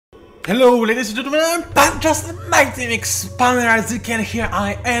Hello ladies and gentlemen, I'm PANCZASU, my name is Panner. As you can hear,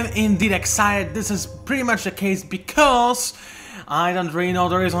 I am indeed excited. This is pretty much the case because I don't really know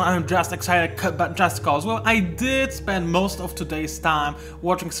the reason. I'm just excited, but just cause. Well, I did spend most of today's time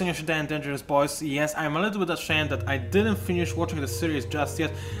watching Senior and Dangerous Boys. Yes, I'm a little bit ashamed that I didn't finish watching the series just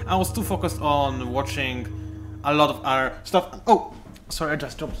yet. I was too focused on watching a lot of other stuff. Oh, sorry, I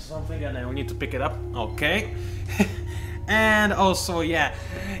just dropped something and I will need to pick it up. Okay. And also, yeah,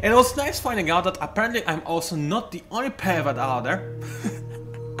 it was nice finding out that apparently I'm also not the only pervert out there.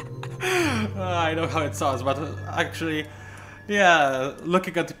 I know how it sounds, but actually, yeah,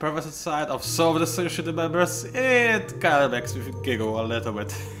 looking at the perverted side of some of the Senior members, it kind of makes me giggle a little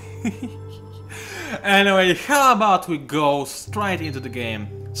bit. Anyway, how about we go straight into the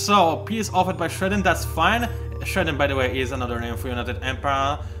game? So, piece offered by Shredden, that's fine. Shredden, by the way, is another name for United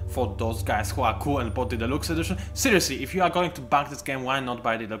Empire, for those guys who are cool and bought the Deluxe Edition. Seriously, if you are going to back this game, why not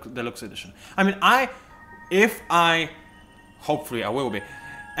buy the Deluxe Edition? I mean, hopefully I will be,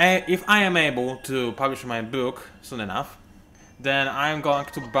 if I am able to publish my book soon enough, then I'm going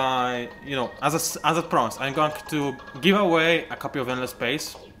to buy, you know, as a promise, I'm going to give away a copy of Endless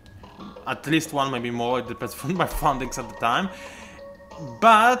Space. At least one, maybe more, it depends on my fundings at the time.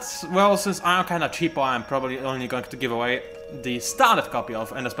 But, well, since I'm kind of cheapo, I'm probably only going to give away the standard copy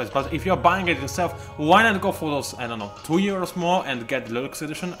of Endless Space. But if you're buying it yourself, why not go for those, I don't know, €2 more and get the Deluxe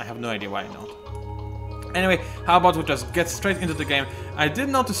Edition? I have no idea why not. Anyway, how about we just get straight into the game? I did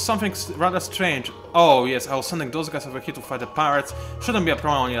notice something rather strange. Oh yes, I was sending those guys over here to fight the pirates. Shouldn't be a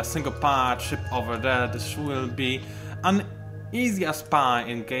problem, only a single pirate ship over there. This will be an easy as pie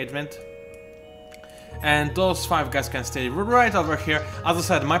engagement. And those 5 guys can stay right over here. As I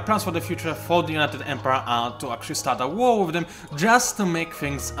said, my plans for the future for the United Empire are to actually start a war with them, just to make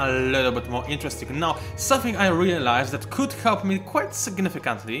things a little bit more interesting. Now, something I realized that could help me quite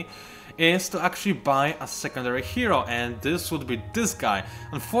significantly is to actually buy a secondary hero, and this would be this guy.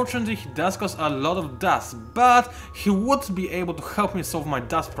 Unfortunately, he does cause a lot of dust, but he would be able to help me solve my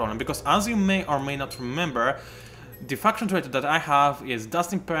dust problem, because as you may or may not remember, the faction trait that I have is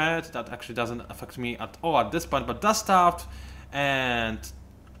Dust Impaired. That actually doesn't affect me at all at this point, but Dust Starved and,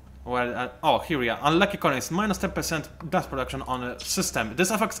 well, oh, here we are. Unlucky Colonies, minus 10% dust production on a system.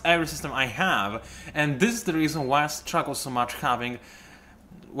 This affects every system I have, and this is the reason why I struggle so much having,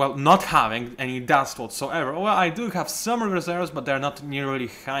 well, not having any dust whatsoever. Well, I do have some reserves, but they're not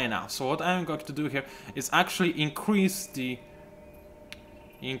nearly high enough. So what I'm going to do here is actually increase the,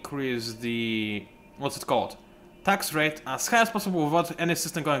 what's it called? Tax rate as high as possible without any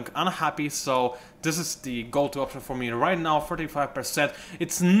system going unhappy, so this is the go-to option for me right now, 35%.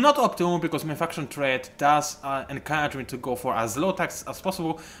 It's not optimal because my faction trait does encourage me to go for as low tax as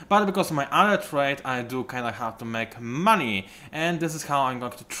possible, but because of my other trait I do kind of have to make money, and this is how I'm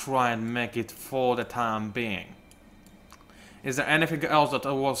going to try and make it for the time being. Is there anything else that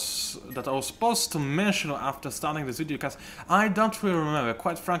I was supposed to mention after starting this video? Because I don't really remember.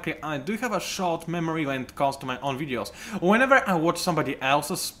 Quite frankly, I do have a short memory when it comes to my own videos. Whenever I watch somebody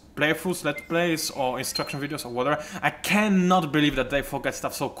else's playthroughs, let's plays, or instruction videos or whatever, I cannot believe that they forget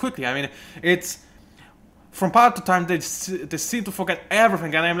stuff so quickly. I mean, it's from part to time they seem to forget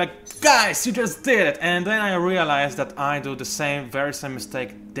everything, and I'm like, guys, you just did it! And then I realize that I do the very same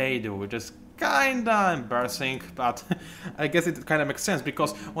mistake they do, which is kinda embarrassing, but I guess it kinda makes sense,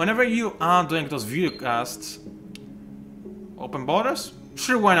 because whenever you are doing those videocasts, open borders?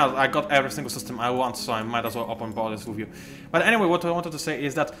 Sure, why not? I got every single system I want, so I might as well open borders with you. But anyway, what I wanted to say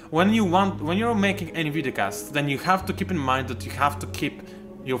is that when you're making any videocasts, then you have to keep in mind that you have to keep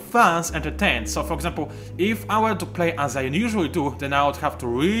your fans entertained. So for example, if I were to play as I usually do, then I would have to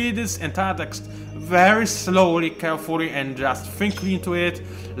read this entire text very slowly, carefully, and just think into it,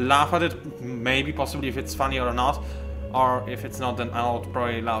 laugh at it, maybe possibly if it's funny or not, or if it's not, then I would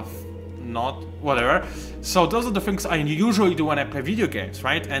probably laugh not, whatever. So those are the things I usually do when I play video games,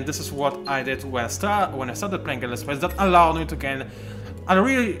 right? And this is what I did when I started playing Endless Space. That allowed me to gain a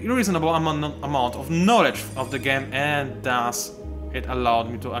really reasonable amount of knowledge of the game, and thus it allowed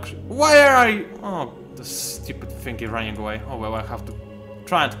me to actually... Why are I... Oh, the stupid thing is running away. Oh well, I have to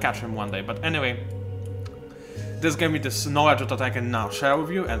try and catch him one day. But anyway, this gave me this knowledge that I can now share with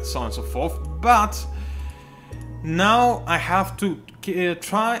you, and so on and so forth. But now I have to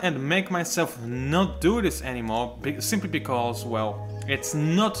try and make myself not do this anymore, simply because, well, it's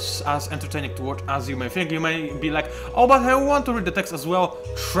not as entertaining to watch as you may think. You may be like, oh, but I want to read the text as well.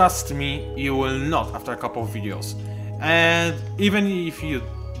 Trust me, you will not after a couple of videos. And even if you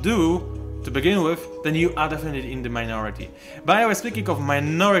do, to begin with, then you are definitely in the minority. By the way, speaking of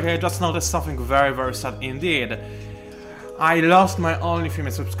minority, I just noticed something very sad indeed. I lost my only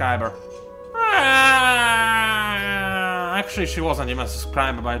female subscriber. Actually, she wasn't even a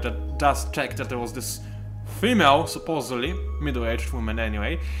subscriber, but I just checked that there was this female, supposedly, middle-aged woman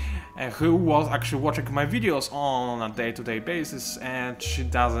anyway, who was actually watching my videos on a day-to-day basis, and she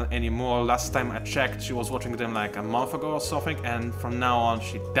doesn't anymore. Last time I checked, she was watching them like a month ago or something, and from now on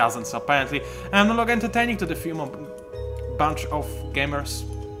she doesn't, so apparently I'm no longer entertaining to the few bunch of gamers,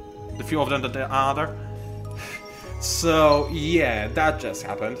 the few of them that there are there. So yeah, that just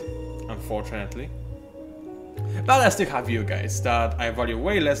happened, unfortunately. But I still have you guys that I value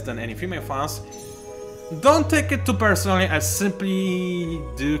way less than any female fans. Don't take it too personally, I simply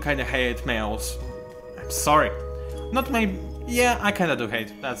do kinda hate males. I'm sorry. Not my... yeah, I kinda do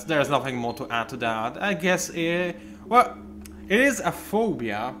hate. There's nothing more to add to that. I guess well, it is a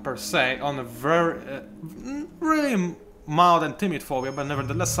phobia per se, on a very... really mild and timid phobia, but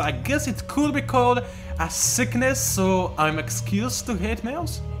nevertheless, I guess it could be called a sickness, so I'm excused to hate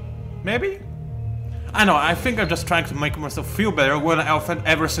males? Maybe? I know, I think I'm just trying to make myself feel better when I offend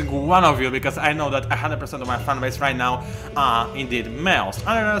every single one of you, because I know that 100% of my fanbase right now are indeed males.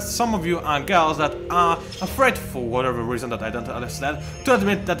 And some of you are girls that are afraid, for whatever reason that I don't understand, to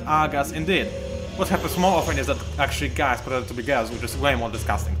admit that are girls indeed. What happens more often is that actually guys pretend to be girls, which is way more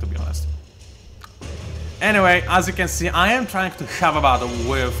disgusting, to be honest. Anyway, as you can see, I am trying to have a battle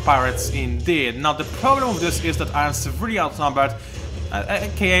with pirates indeed. Now the problem with this is that I am severely outnumbered,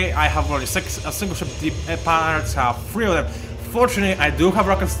 aka I have only a single ship deep, pirates have 3 of them. Fortunately, I do have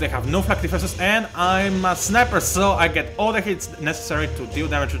rockets, they have no flak defenses, and I'm a sniper, so I get all the hits necessary to deal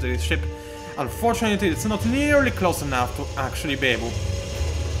damage to this ship. Unfortunately, it's not nearly close enough to actually be able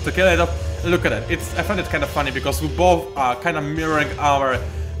to kill it off. Look at it, I find it kind of funny because we both are kind of mirroring our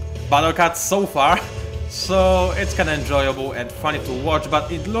battle cards so far. So it's kind of enjoyable and funny to watch,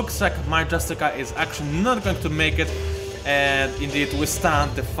 but it looks like my Jessica is actually not going to make it and indeed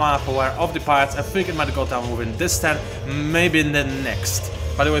withstand the firepower of the pirates. I think it might go down within this turn, maybe in the next.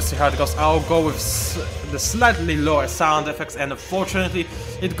 But we'll see how it goes. I'll go with the slightly lower sound effects, and unfortunately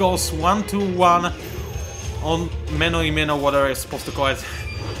it goes 1-1 on Meno y Meno, whatever it's supposed to call it,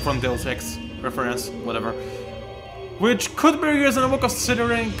 from Deus Ex reference, whatever. Which could be reasonable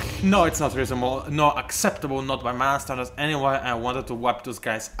considering... no, it's not reasonable, no, acceptable, not by my standards. Anyway, I wanted to wipe those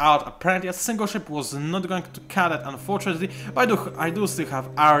guys out. Apparently a single ship was not going to cut it, unfortunately, but I do still have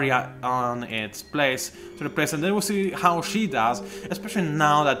Arya on its place to replace, and then we'll see how she does, especially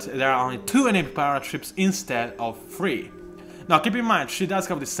now that there are only 2 enemy pirate ships instead of 3. Now keep in mind, she does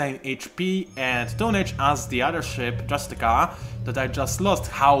have the same HP and tonnage as the other ship, Justica, that I just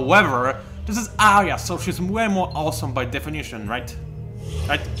lost. However, this is Arya, so she's way more awesome by definition, right?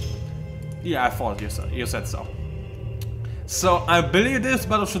 Right? Yeah, I thought you said so. So I believe this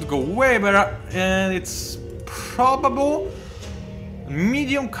battle should go way better, and it's probable,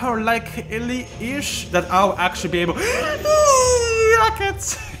 medium car-like-ish, that I'll actually be able...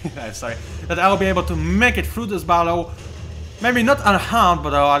 rockets! I'm sorry. That I'll be able to make it through this battle. Maybe not unharmed,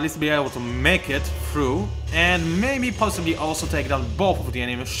 but I'll at least be able to make it through, and maybe possibly also take down both of the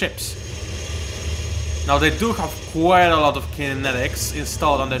enemy ships. Now they do have quite a lot of kinetics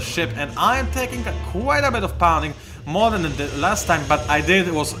installed on their ship, and I am taking quite a bit of pounding, more than the last time, but I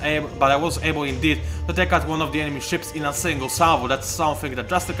was able indeed to take out one of the enemy ships in a single salvo. That's something that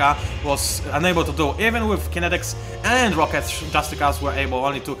Justica was unable to do. Even with kinetics and rockets, Justicas were able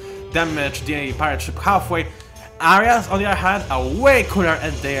only to damage the pirate ship halfway. Areas, on the other hand, are way cooler,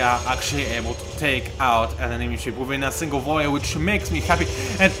 and they are actually able to take out an enemy ship within a single volley, which makes me happy.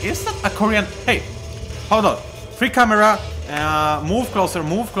 And is that a Korean... hey, hold on. Free camera, move closer,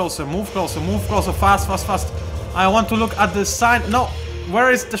 move closer, move closer, move closer, fast, fast, fast. I want to look at the sign. No,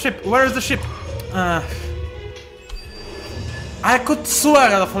 where is the ship? Where is the ship? I could swear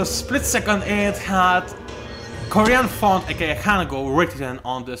that for a split second it had Korean font, aka Hangul, written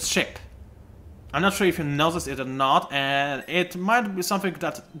on the ship. I'm not sure if you noticed it or not, and it might be something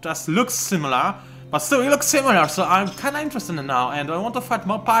that just looks similar, but still it looks similar, so I'm kinda interested in it now, and I want to fight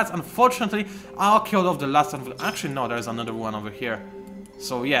more pirates. Unfortunately, I'll kill off the last one. Actually, no, there's another one over here.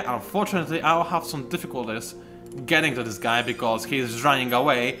 So yeah, unfortunately, I'll have some difficulties getting to this guy because he's running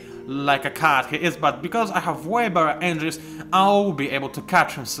away like a cat he is, but because I have way better engines, I'll be able to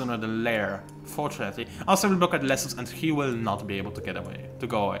catch him sooner than later. Fortunately, I'll still block at Lessus, and he will not be able to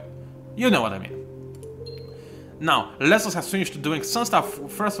go away. You know what I mean. Now, Lessus has finished doing some stuff.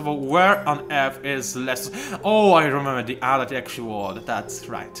 First of all, where on earth is Lessus? Oh, I remember the other actual word. That's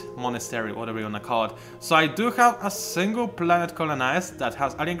right. Monastery, whatever you wanna call it. So I do have a single planet colonized that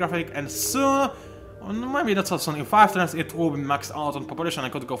has alien graphic, and soon Maybe that's also in 5 turns it will be maxed out on population. I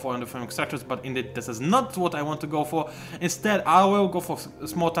could go for different structures, but indeed this is not what I want to go for. Instead, I will go for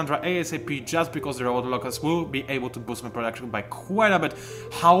small tundra ASAP just because the road lockers will be able to boost my production by quite a bit.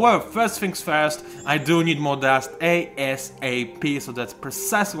 However, first things first, I do need more dust ASAP, so that's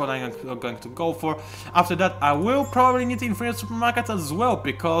precisely what I'm going to go for. After that, I will probably need infinite supermarkets as well,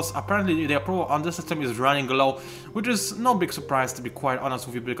 because apparently the approval on this system is running low, which is no big surprise to be quite honest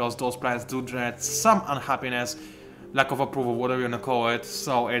with you, because those plans do generate some unhappiness, lack of approval, whatever you wanna call it,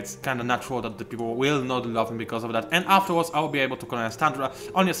 so it's kinda natural that the people will not love me because of that. And afterwards I will be able to colonize Tundra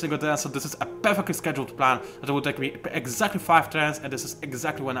on a single turn, so this is a perfectly scheduled plan that will take me exactly 5 turns, and this is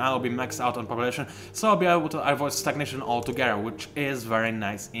exactly when I will be maxed out on population, so I'll be able to avoid stagnation altogether, which is very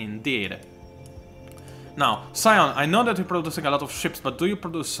nice indeed. Now, Scion, I know that you're producing a lot of ships, but do you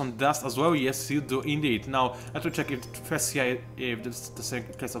produce some dust as well? Yes, you do indeed. Now, let me check if Fessia, if this is the same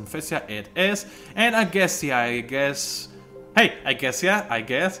case on Fessia, it is. And I guess, yeah, I guess... Hey, I guess, yeah, I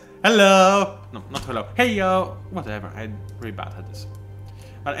guess. Hello! No, not hello. Hey, yo! Whatever, I'm really bad at this.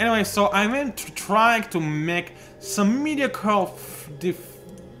 But anyway, so I'm trying to make some mediocre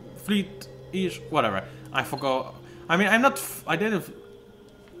fleet-ish, whatever. I forgot. I mean, I'm not... I didn't...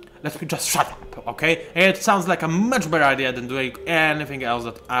 Let me just shut up, okay? It sounds like a much better idea than doing anything else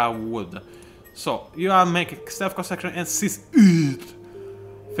that I would. So, you are making stealth construction and seize it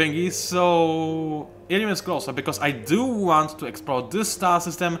thingy, so... Ilium is closer, because I do want to explore this star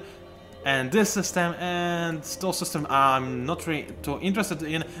system and this system, and those systems I'm not really too interested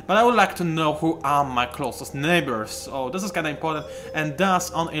in, but I would like to know who are my closest neighbors. So this is kinda important, and thus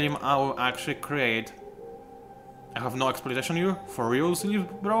on Ilium I will actually create... I have no exploitation here? For real,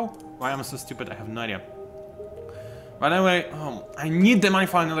 bro? Why am I so stupid? I have no idea. But anyway, I need the money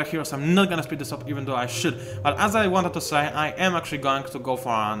for another hero, so I'm not gonna speed this up even though I should. But as I wanted to say, I am actually going to go for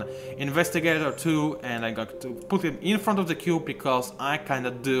an investigator too, and I'm going to put him in front of the queue because I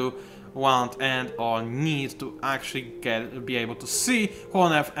kinda do want and or need to actually be able to see who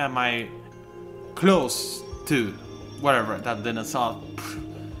on earth am I close to. Whatever, that didn't sound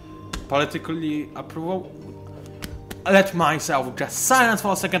politically approval. Let myself just silence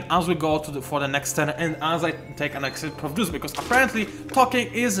for a second as we go to for the next turn, and as I take an exit produce, because apparently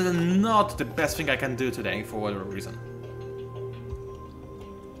talking is not the best thing I can do today for whatever reason.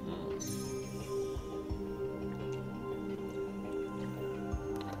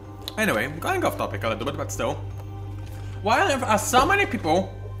 Anyway, going off topic a little bit, but still. Why are so many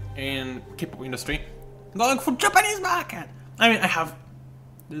people in K-pop industry going for Japanese market? I mean, I have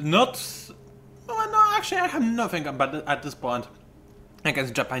not... Well, no, actually I have nothing but at this point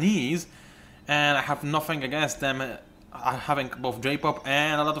against Japanese, and I have nothing against them having both J-pop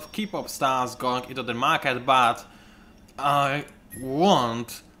and a lot of K-pop stars going into the market, but I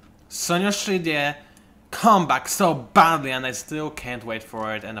want Sonia Shide come back so badly, and I still can't wait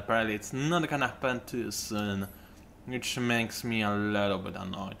for it, and apparently it's not gonna happen too soon, which makes me a little bit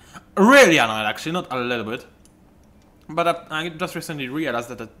annoyed. Really annoyed, actually, not a little bit. But I just recently realized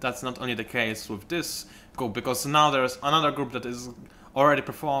that that's not only the case with this group, because now there's another group that is already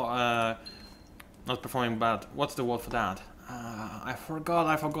not performing, but what's the word for that? I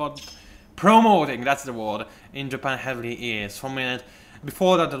forgot. Promoting, that's the word, in Japan heavily is. For a minute,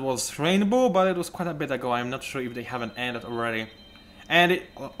 before that it was Rainbow, but it was quite a bit ago. I'm not sure if they haven't ended already. And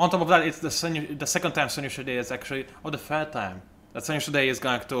on top of that, it's the second time Sonia Shide is actually, or the third time, that Sonia Shide is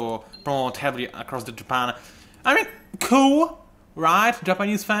going to promote heavily across the Japan. I mean, cool, right,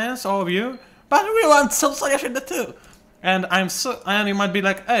 Japanese fans, all of you? But we want Sonia Shide too. And and you might be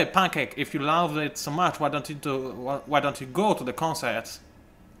like, hey, Pancake, if you love it so much, why don't you go to the concerts?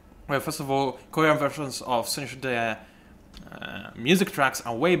 Well, first of all, Korean versions of Sonia Shide music tracks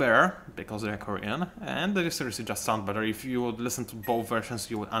are way better because they're Korean, and they seriously just sound better. If you would listen to both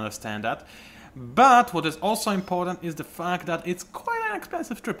versions, you would understand that. But what is also important is the fact that it's quite an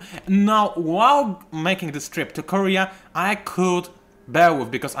expensive trip. Now, while making this trip to Korea, I could bear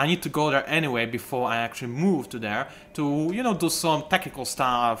with, because I need to go there anyway before I actually move to there to, you know, do some technical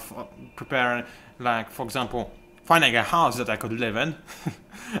stuff, preparing, like, for example, finding a house that I could live in.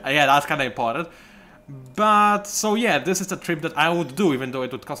 Yeah, that's kind of important. But, so yeah, this is a trip that I would do, even though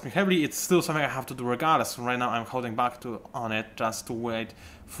it would cost me heavily. It's still something I have to do regardless. Right now I'm holding back on it just to wait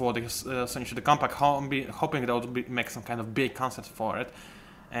for the Sonia Shide comeback, hoping they would make some kind of big concert for it.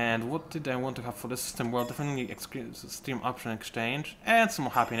 And what did I want to have for this system? Well, definitely Steam Option Exchange and some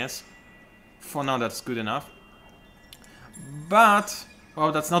more happiness. For now that's good enough. But,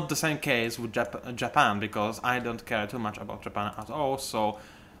 well, that's not the same case with Japan, because I don't care too much about Japan at all, so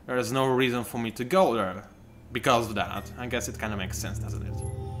there is no reason for me to go there because of that. I guess it kind of makes sense, doesn't it?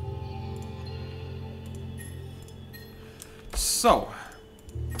 So,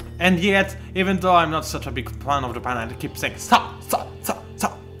 and yet, even though I'm not such a big fan of Japan, I keep saying stop, stop, stop,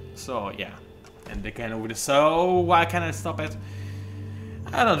 stop. So yeah, and they can with it. So why can't I stop it?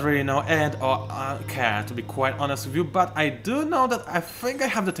 I don't really know and or care, to be quite honest with you, but I do know that I think I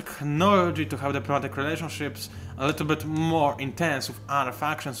have the technology to have diplomatic relationships a little bit more intense with other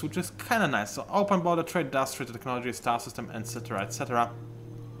factions, which is kinda nice. So open border trade, dust trade, technology, star system, etc, etc.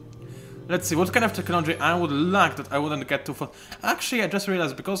 Let's see, what kind of technology I would like that I wouldn't get too far. Actually, I just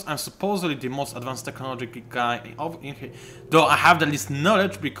realized, because I'm supposedly the most advanced technology guy in here, though I have the least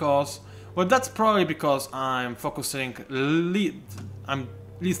knowledge, because, well, that's probably because I'm focusing I'm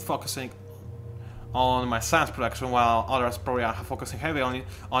least focusing on my science production, while others probably are focusing heavily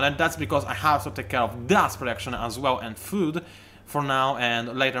on it. That's because I have to take care of dust production as well and food for now, and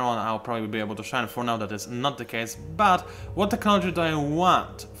later on I'll probably be able to shine. For now that is not the case. But what technology do I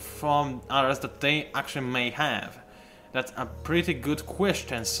want from others that they actually may have? That's a pretty good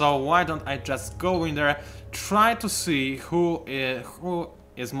question, so why don't I just go in there, try to see who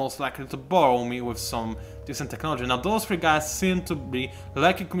is most likely to borrow me with some decent technology. Now those three guys seem to be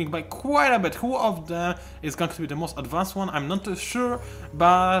liking me by quite a bit. Who of them is going to be the most advanced one? I'm not too sure,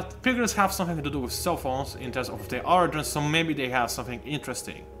 but figures have something to do with cell phones in terms of their origins, so maybe they have something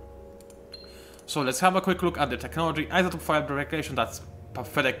interesting. So let's have a quick look at the technology. Isotope file replication, that's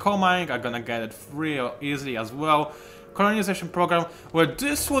pathetic combine, I'm gonna get it real easily as well. Colonization program, well,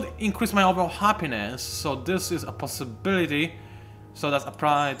 this would increase my overall happiness, so this is a possibility. So that's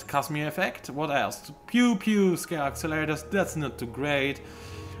applied Casimir effect. What else? Pew pew scale accelerators, that's not too great.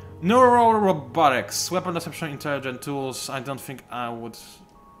 Neural robotics, weapon deception, intelligent tools, I don't think I would.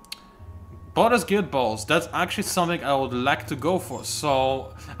 Borders guild balls, that's actually something I would like to go for,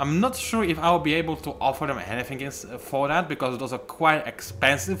 so I'm not sure if I will be able to offer them anything for that, because those are quite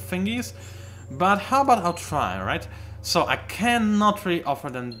expensive thingies. But how about I'll try, right? So I cannot really offer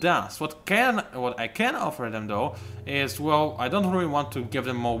them dust. What I can offer them though is, well, I don't really want to give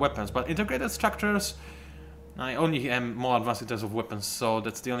them more weapons, but integrated structures, I only am more advanced in terms of weapons, so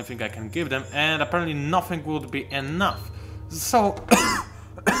that's the only thing I can give them, and apparently nothing would be enough. So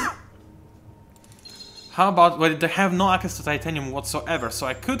how about, well, they have no access to titanium whatsoever, so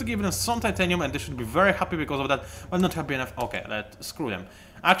I could give them some titanium and they should be very happy because of that, but not happy enough. Okay, screw them.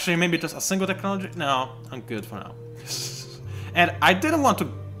 Actually, maybe just a single technology? No, I'm good for now. And I didn't want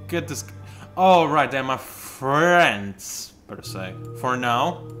to get this. Oh, right, they're my friends, per se, for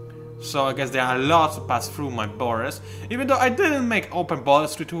now. So I guess they are allowed to pass through my borders, even though I didn't make open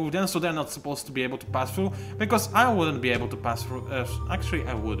borders with two of them, so they're not supposed to be able to pass through, because I wouldn't be able to pass through. Actually,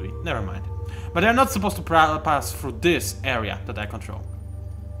 I would be. Never mind. But they're not supposed to pass through this area that I control.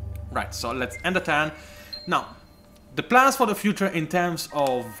 Right, so let's end the turn. Now, the plans for the future in terms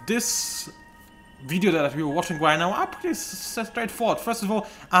of this video that you're watching right now are pretty straightforward. First of all,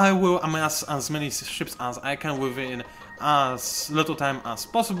 I will amass as many ships as I can within as little time as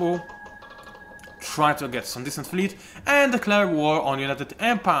possible, try to get some decent fleet, and declare war on United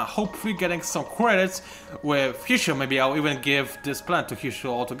Empire, hopefully getting some credits with Hisho. Maybe I'll even give this plan to Hisho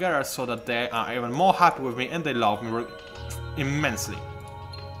altogether, so that they are even more happy with me and they love me immensely.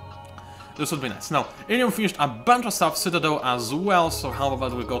 This would be nice. Now, Ilium finished a bunch of stuff, Citadel as well, so how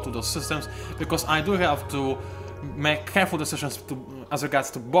about we go to those systems, because I do have to make careful decisions as regards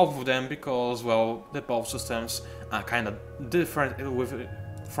to both of them, because, well, the both systems are kind of different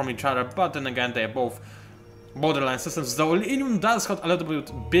from each other, but then again, they are both borderline systems, though Ilium does have a little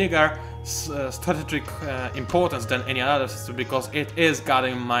bit bigger strategic importance than any other system, because it is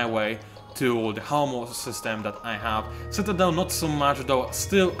guarding my way to the Homo system that I have. Citadel not so much, though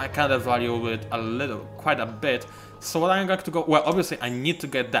still I kind of value it a little, quite a bit. So what I'm going to go, well, obviously I need to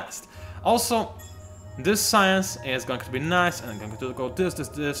get dust. Also, this science is going to be nice, and I'm going to go this.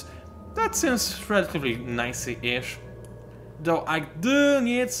 That seems relatively nicey-ish. Though I do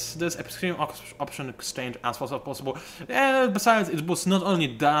need this extreme option exchange as fast as possible. And besides, it boosts not only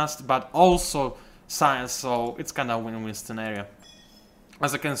dust, but also science, so it's kind of a win-win scenario.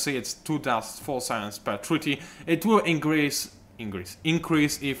 As you can see, it's 2 dust, 4 science per treaty. It will increase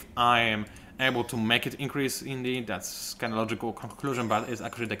if I am able to make it increase indeed. That's kind of logical conclusion, but it's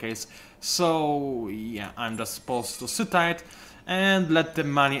actually the case. So yeah, I'm just supposed to sit tight and let the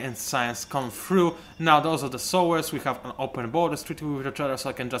money and science come through. Now those are the sowers. We have an open border treaty with each other,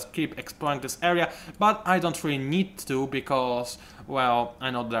 so I can just keep exploring this area, but I don't really need to, because, well, I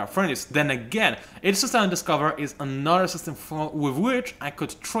know there are friendlies. Then again, each system I discover is another system with which I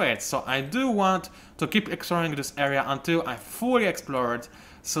could trade, so I do want to keep exploring this area until I fully explore it,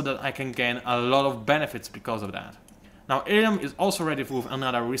 so that I can gain a lot of benefits because of that. Now Ilium is also ready with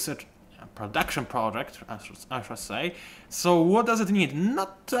another research production project, I should say. So what does it need?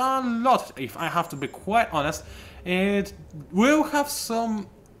 Not a lot, if I have to be quite honest. It will have some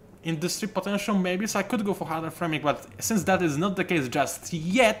industry potential maybe, so I could go for harder framing, but since that is not the case just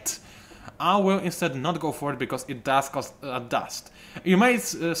yet, I will instead not go for it because it does cost dust. You might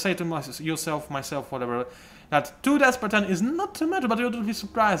say to myself, whatever, that 2 dust per ton is not too much, but you would be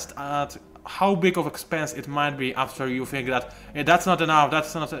surprised at how big of expense it might be after you think that that's not enough,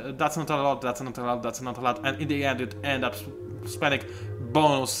 that's not a lot, that's not a lot, that's not a lot, and in the end it end up spending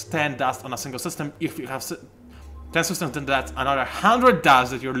bonus 10 dust on a single system. If you have 10 systems, then that's another 100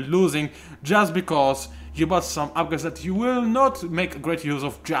 dust that you're losing just because you bought some upgrades that you will not make great use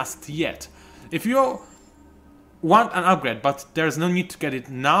of just yet. If you want an upgrade, but there's no need to get it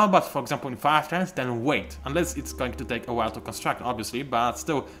now, but for example in 5 times, then wait. Unless it's going to take a while to construct, obviously, but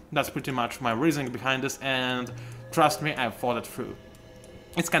still, that's pretty much my reasoning behind this, and trust me, I've thought it through.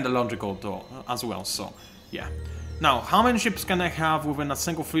 It's kinda logical though, as well, so yeah. Now, how many ships can I have within a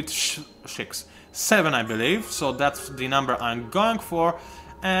single fleet? 6. 7, I believe, so that's the number I'm going for.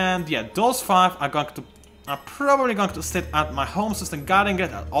 And yeah, those 5 are probably going to sit at my home system, guarding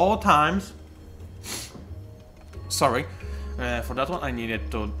it at all times. Sorry for that one, I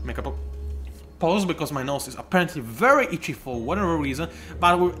needed to make a pause because my nose is apparently very itchy for whatever reason,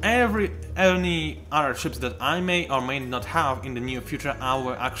 but with any other ships that I may or may not have in the near future, I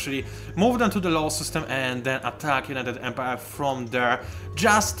will actually move them to the low system and then attack United Empire from there,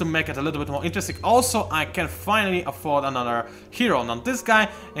 just to make it a little bit more interesting. Also, I can finally afford another hero. Now this guy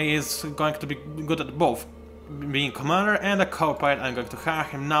is going to be good at both being commander and a co-pilot. I'm going to hire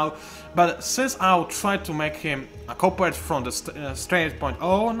him now, but since I'll try to make him a co-pilot from the straight point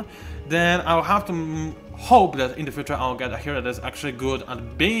on, then I'll have to hope that in the future I'll get a hero that's actually good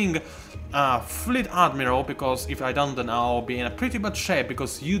at being a fleet admiral, because if I don't, then I'll be in a pretty bad shape,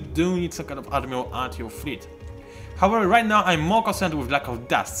 because you do need some kind of admiral at your fleet. However, right now I'm more concerned with lack of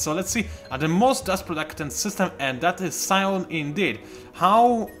dust, so let's see at the most dust productive system, and that is Sion indeed.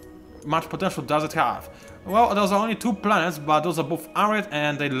 How much potential does it have? Well, those are only 2 planets, but those are both arid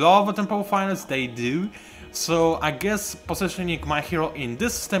and they love a temporal finance, they do. So I guess positioning my hero in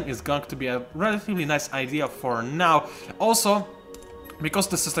this system is going to be a relatively nice idea for now. Also, because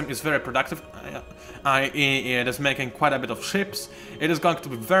the system is very productive, it is making quite a bit of ships, it is going to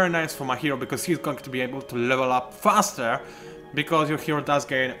be very nice for my hero because he's going to be able to level up faster, because your hero does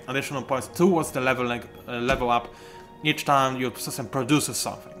gain additional points towards the level up each time your system produces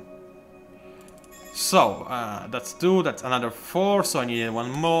something. So, that's 2, that's another 4, so I needed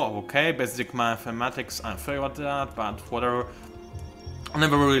 1 more. Okay, basic mathematics, I'm fair at that, but whatever. I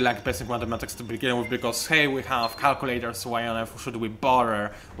never really liked basic mathematics to begin with, because hey, we have calculators, so why on earth should we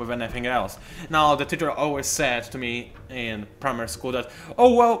bother with anything else? Now, the teacher always said to me in primary school that,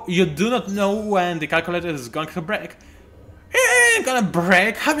 oh well, you do not know when the calculator is going to break. It ain't gonna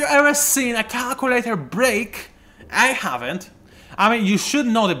break. Have you ever seen a calculator break? I haven't. I mean, you should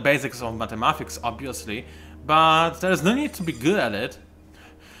know the basics of mathematics, obviously, but there's no need to be good at it.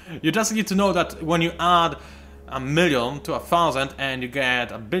 You just need to know that when you add 1,000,000 to 1,000 and you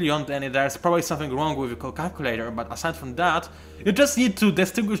get 1,000,000,000, then there's probably something wrong with your calculator, but aside from that, you just need to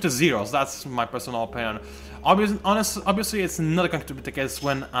distinguish the zeros. That's my personal opinion. Obviously, it's not going to be the case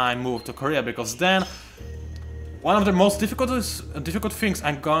when I move to Korea, because then one of the most difficult things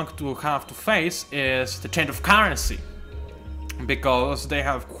I'm going to have to face is the change of currency. Because they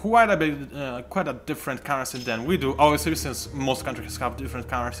have quite a different currency than we do, obviously, since most countries have different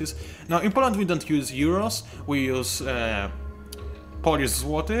currencies. Now in Poland we don't use euros, we use Polish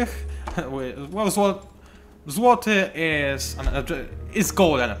złotych. Well, złoty is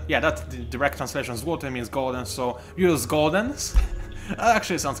golden. Yeah, that's the direct translation. Złoty means golden, so we use goldens. That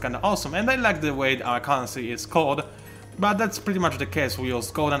actually sounds kind of awesome, and I like the way our currency is called. But that's pretty much the case. We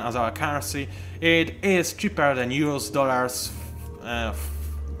use golden as our currency. It is cheaper than euros, dollars.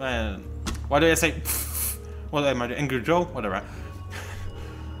 Why do I say? What am I, Angry Joe? Whatever.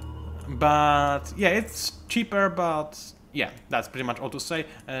 But yeah, it's cheaper. But yeah, that's pretty much all to say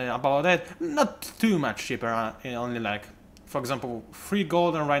about it. Not too much cheaper. Only like, for example, 3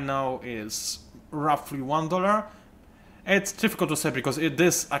 golden right now is roughly $1. It's difficult to say because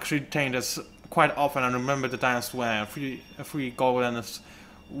this actually changes quite often. I remember the times when 3 goldens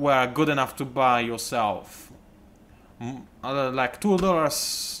were good enough to buy yourself like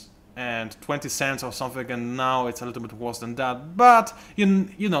 $2.20 or something, and now it's a little bit worse than that, but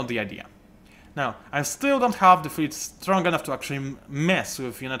you know the idea. Now, I still don't have the fleet strong enough to actually mess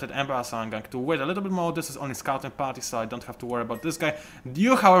with United Empire, so I'm going to wait a little bit more. This is only scouting party, so I don't have to worry about this guy.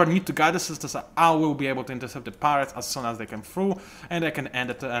 You, however, need to guide the systems, so I will be able to intercept the pirates as soon as they come through, and I can end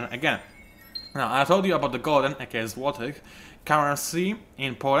the turn again. Now, I told you about the golden, aka złotych, currency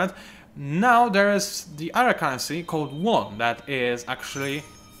in Poland. Now there is the other currency called won that is actually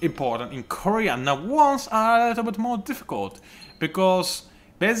important in Korea. Now, wons are a little bit more difficult because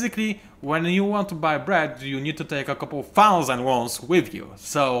basically when you want to buy bread, you need to take a couple thousand wons with you.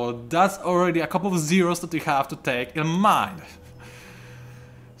 So that's already a couple of zeros that you have to take in mind.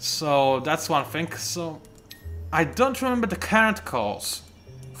 So that's one thing. So I don't remember the current cost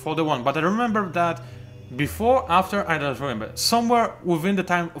for the one, but I remember that before, after, I don't remember. Somewhere within the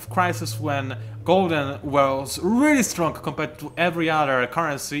time of crisis when golden was really strong compared to every other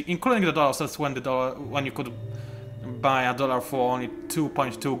currency, including the dollar. That's when you could buy a dollar for only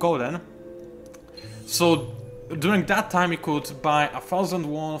 2.2 golden. So during that time you could buy 1,000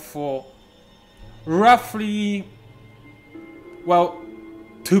 won for roughly, well,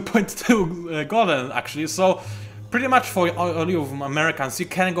 2.2 golden actually. So pretty much for all you Americans, you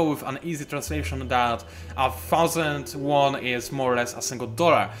can go with an easy translation that 1,000 won is more or less a single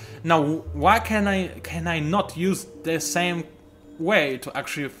dollar. Now, why can I not use the same way to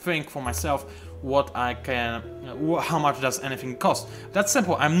actually think for myself what I can, how much does anything cost? That's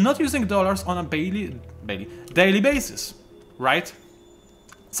simple. I'm not using dollars on a daily basis, right?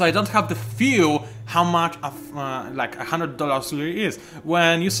 So I don't have the feel how much like $100 really is.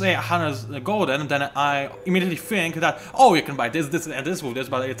 When you say 100 golden, then I immediately think that, oh, you can buy this, this, and this with this,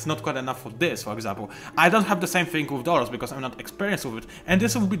 but it's not quite enough for this, for example. I don't have the same thing with dollars because I'm not experienced with it, and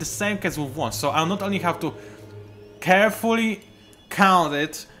this will be the same case with won. So I'll not only have to carefully count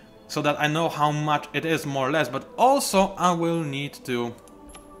it so that I know how much it is more or less, but also I will need to,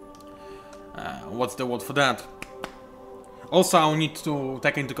 what's the word for that? Also, I will need to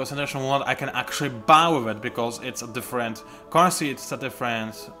take into consideration what I can actually buy with it, because it's a different currency, it's a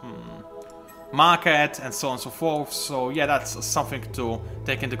different market, and so on and so forth. So yeah, that's something to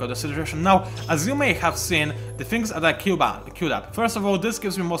take into consideration. Now, as you may have seen, the things that I queued up. First of all, this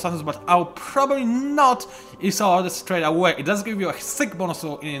gives me more status, but I'll probably not install this straight away. It does give you a sick bonus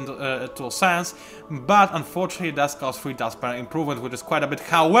to science, but unfortunately it does cost 3 dust per improvement, which is quite a bit.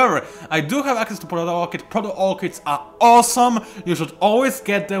 However, I do have access to proto-orchid. Proto-orchids are awesome. You should always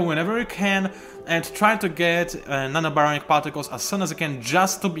get them whenever you can, and try to get nanobaronic particles as soon as you can,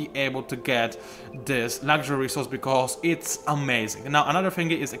 just to be able to get this luxury resource, because it's amazing. Now, another thing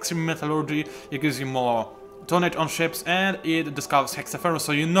is extreme metallurgy. It gives you more tonnage on ships, and it discovers hexaferrous,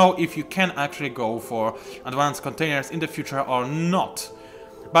 so you know if you can actually go for advanced containers in the future or not.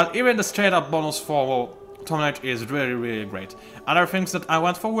 But even the straight up bonus for tonnage is really, really great. Other things that I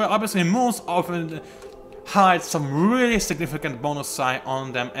went for were obviously most often hide some really significant bonus side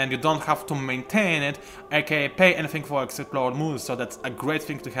on them, and you don't have to maintain it, aka pay anything for explored moves, so that's a great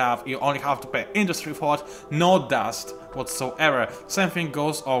thing to have. You only have to pay industry for it, no dust whatsoever. Same thing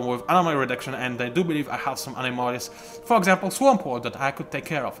goes on with anomaly reduction, and I do believe I have some anomalies, for example swamp world, that I could take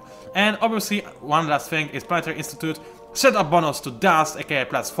care of. And obviously one last thing is Planetary Institute. Set up bonus to dust, aka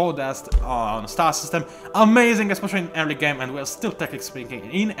 +4 dust on star system. Amazing, especially in early game, and we're still technically speaking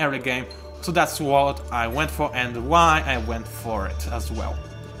in early game. So that's what I went for and why I went for it as well.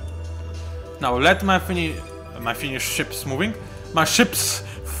 Now let my Finnish ships moving. My ships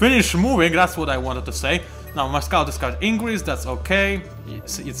finish moving, that's what I wanted to say. Now my scout discard increase, that's okay.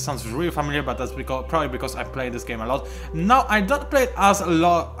 It sounds really familiar, but that's probably because I play this game a lot. Now I don't play it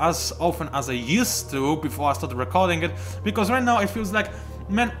as often as I used to before I started recording it, because right now it feels like,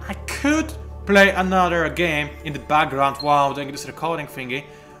 man, I could play another game in the background while doing this recording thingy,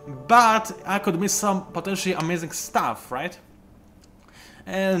 but I could miss some potentially amazing stuff, right?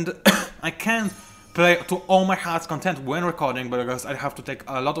 And I can't play to all my heart's content when recording, because I have to take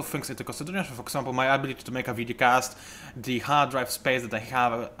a lot of things into consideration. For example, my ability to make a videocast, the hard drive space that I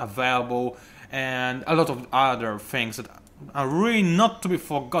have available, and a lot of other things that are really not to be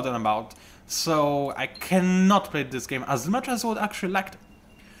forgotten about. So I cannot play this game as much as I would actually like to.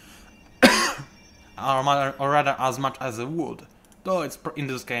 or rather as much as I would. Though it's in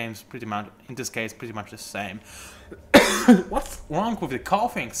this case pretty much the same. What's wrong with the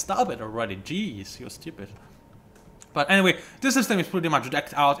coughing? Stop it already, jeez, you're stupid. But anyway, this system is pretty much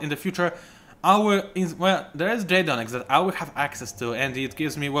decked out. In the future, well, there is J-Donix that I will have access to, and it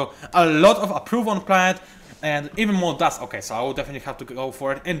gives me, well, a lot of approval on planet, and even more dust. Okay, so I will definitely have to go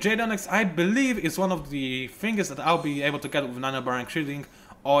for it. And J-Donix, I believe, is one of the things that I'll be able to get with nanobaronic shielding.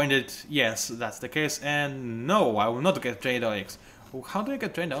 Or indeed, yes, that's the case. And no, I will not get J-Donix. How do I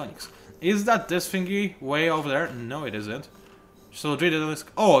get J-Donix? Is that this thingy way over there? No, it isn't. So J-Donix,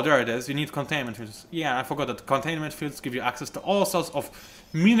 oh, there it is. You need containment fields. Yeah, I forgot that containment fields give you access to all sorts of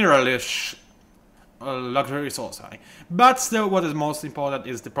mineralish luxury resource. But still, what is most important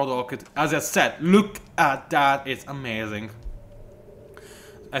is the product. As I said, look at that, it's amazing.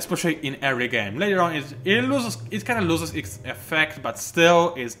 Especially in every game. Later on, it kind of loses its effect, but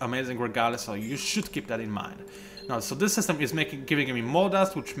still is amazing regardless, so you should keep that in mind. Now, so this system is giving me more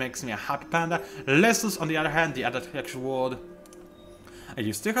dust, which makes me a happy panda. Less dust, on the other hand, the other actual world. And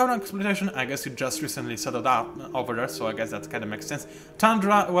you still have an exploitation, I guess you just recently settled out over there, so I guess that kind of makes sense.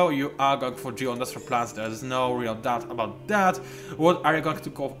 Tundra, well, you are going for geo-industrial plants, there's no real doubt about that. What are you going to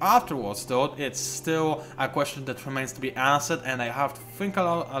go afterwards, though? It's still a question that remains to be answered, and I have to think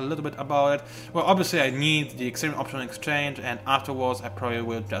a little bit about it. Well, obviously I need the extreme option exchange, and afterwards I probably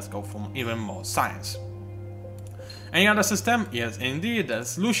will just go for even more science. Any other system? Yes, indeed,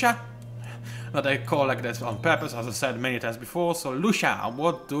 there's Lucia. That I call like this on purpose, as I said many times before. So Lucia,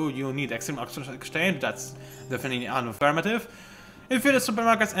 what do you need? Extreme option exchange? That's definitely an affirmative. Inferior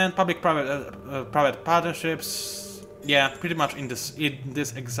supermarkets and public-private partnerships. Yeah, pretty much in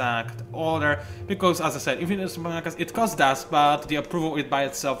this exact order. Because as I said, inferior supermarkets, it costs dust, but the approval it by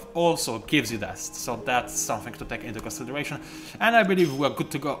itself also gives you dust. So that's something to take into consideration. And I believe we're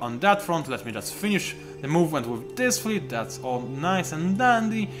good to go on that front. Let me just finish the movement with this fleet. That's all nice and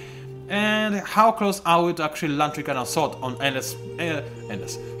dandy. And how close are we to actually launching an assault on Endless?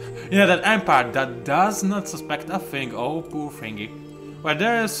 Yeah, that empire that does not suspect a thing. Oh, poor thingy. Well,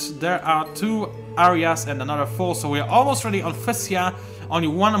 there are 2 areas and another 4, so we are almost ready on Fessia. Only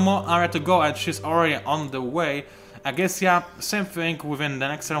one more area to go, and she's already on the way. I guess, yeah, same thing. Within the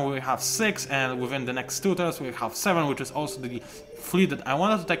next turn we have 6, and within the next 2 turns we have 7, which is also the fleet that I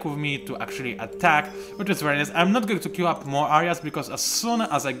wanted to take with me to actually attack, which is very nice. I'm not going to queue up more areas because as soon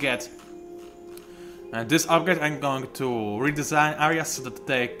as I get this upgrade, I'm going to redesign areas so that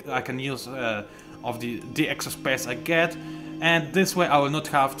I can use of the extra space I get, and this way I will not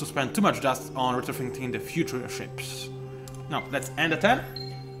have to spend too much dust on retrofitting the future ships. Now let's end the turn.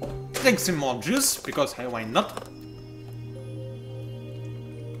 Drink some more juice because hey, why not?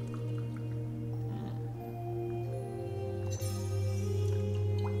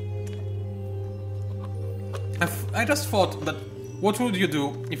 I just thought that what would you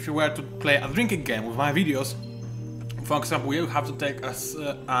do if you were to play a drinking game with my videos? For example, you have to take a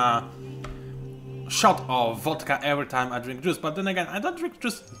shot of vodka every time I drink juice, but then again, I don't drink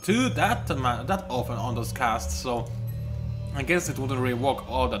juice that often on those casts, so I guess it wouldn't really work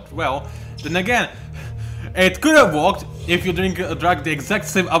all that well. Then again, it could have worked if you drank the exact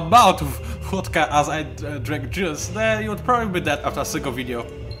same amount of vodka as I drank juice. Then you would probably be dead after a single video.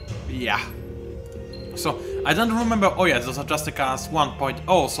 Yeah. So, I don't remember, oh yeah, those are just the cards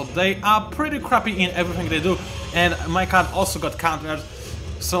 1.0, so they are pretty crappy in everything they do, and my card also got countered,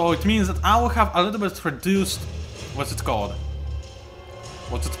 so it means that I will have a little bit reduced, what's it called,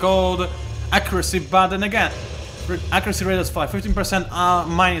 accuracy, but then again, accuracy rate is 15%,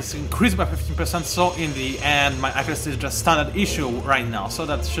 mine is increased by 15%, so in the end, my accuracy is just standard issue right now, so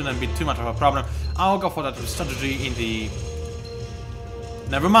that shouldn't be too much of a problem. I'll go for that strategy in the...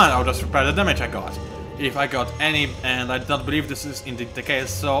 Never mind, I'll just repair the damage I got. If I got any, and I don't believe this is indeed the case,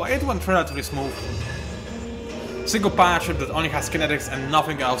 so it went relatively smooth. Single pilot ship that only has kinetics and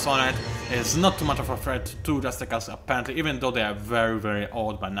nothing else on it is not too much of a threat to Justicas apparently, even though they are very, very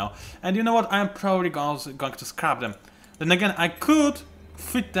old by now. And you know what, I'm probably going to scrap them. Then again, I could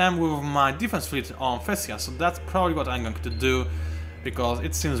fit them with my defense fleet on Fessia, so that's probably what I'm going to do, because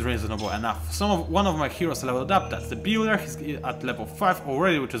it seems reasonable enough. One of my heroes leveled up, that's the Builder, he's at level 5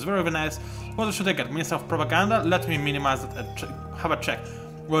 already, which is very, very nice. What should I get? Minister of Propaganda? Let me minimize it and have a check.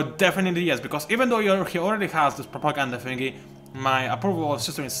 Well, definitely yes, because even though he already has this propaganda thingy, my approval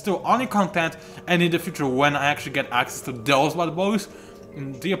system is still only content, and in the future when I actually get access to those bad boys,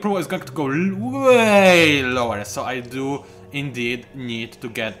 the approval is going to go way lower, so I do indeed need to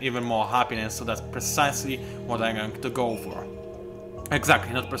get even more happiness, so that's precisely what I'm going to go for.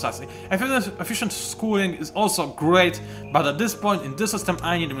 Exactly, not precisely. Efficient schooling is also great, but at this point in this system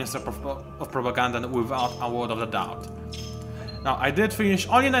I need a Minister of Propaganda without a word of the doubt. Now, I did finish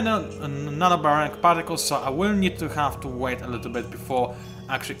only 9 nanobaronic particles, so I will need to have to wait a little bit before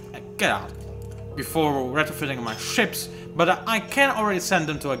actually before retrofitting my ships, but I can already send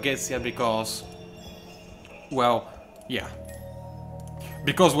them to Agacia because, well, yeah.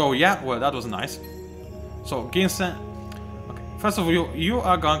 Because, well, yeah, well, that was nice. So, Ginsen... Okay, first of all, you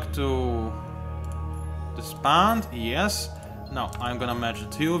are going to disband, yes. Now, I'm gonna match the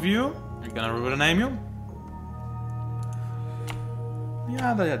two of you. I'm gonna rename you.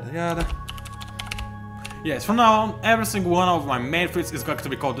 Yada yada yada. Yes, from now on, every single one of my main fleets is going to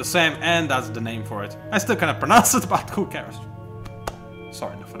be called the same, and that's the name for it. I still cannot pronounce it, but who cares?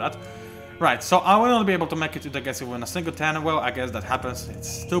 Sorry for that. Right, so I will not be able to make it to the guess even a single 10. Well, I guess that happens.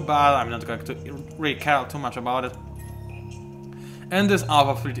 It's too bad. I'm not going to really care too much about it. And this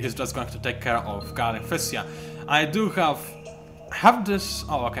Alpha fleet is just going to take care of guarding Fessia. I do have this.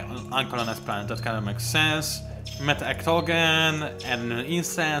 Oh, okay, uncolonized planet. That kind of makes sense. Meta Ectogen and an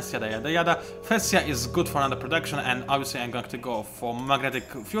instance, yada yada yada. Fessia is good for another production, and obviously I'm going to go for magnetic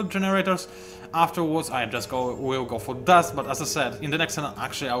field generators. Afterwards, I just will go for dust. But as I said, in the next one,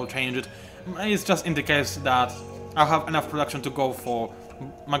 actually I will change it. It's just in the case that I'll have enough production to go for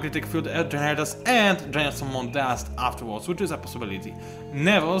magnetic field generators and generate some more dust afterwards, which is a possibility.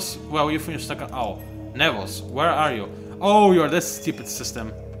 Nevos, well, you finished second. Oh, Nevos, where are you? Oh, you're this stupid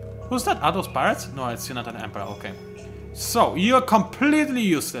system. Who's that? Are those pirates? No, it's not an emperor. Okay. So you're completely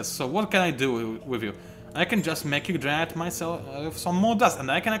useless. So what can I do with you? I can just make you generate myself some more dust,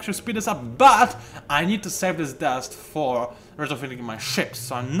 and I can actually speed this up. But I need to save this dust for retrofitting my ships,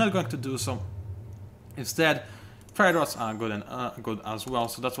 so I'm not going to do so. Instead, trade routes are good and good as well,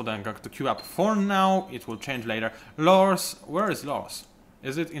 so that's what I'm going to queue up for now. It will change later. Lors, where is Lors?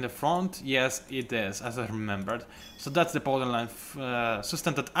 Is it in the front? Yes, it is, as I remembered. So that's the borderline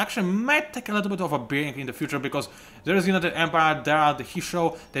system that actually might take a little bit of a beating in the future, because there is United Empire, there are the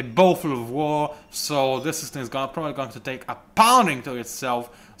Hisho, they both full of war, so this system is probably going to take a pounding to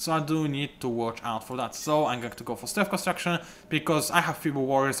itself, so I do need to watch out for that. So I'm going to go for stealth construction, because I have feeble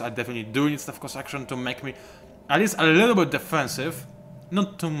warriors. I definitely do need stealth construction to make me at least a little bit defensive.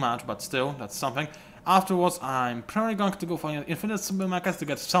 Not too much, but still, that's something. Afterwards, I'm probably going to go for infinite subliminals to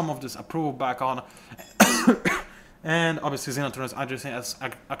get some of this approval back on. And obviously Xenoturns, I just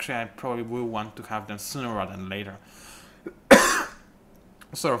think actually I probably will want to have them sooner rather than later.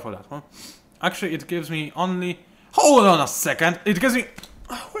 Sorry for that one. Actually, it gives me only... Hold on a second! It gives me...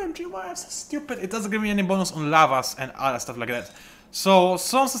 OMG, why am I so stupid? It doesn't give me any bonus on lavas and other stuff like that. So,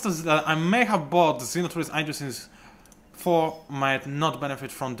 some systems that I may have bought the Xenoturns agencies for might not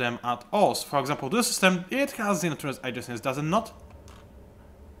benefit from them at all. So, for example, this system, it has Xenoturns agencies, does it not?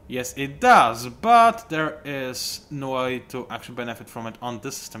 Yes, it does, but there is no way to actually benefit from it on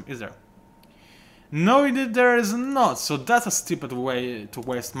this system, is there? No, there is not, so that's a stupid way to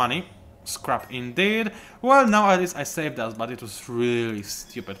waste money. Scrap indeed. Well, now at least I saved that, but it was really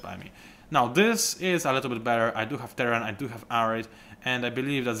stupid by me. Now, this is a little bit better. I do have Terran, I do have Arid, and I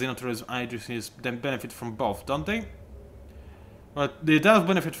believe that Xenoturns agencies then benefit from both, don't they? But they does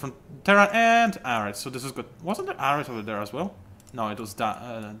benefit from Terra and Arid, so this is good. Wasn't there Arid over there as well? No, it was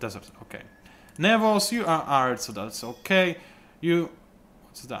desert. Okay. Nevos, you are Arid, so that's okay.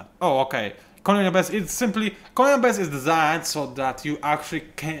 What's that? Oh, okay. Colonial base. It's simply colonial base is designed so that you actually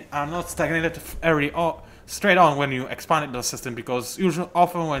are not stagnated straight on when you expand the system, because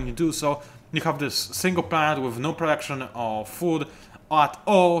often when you do so, you have this single planet with no production of food at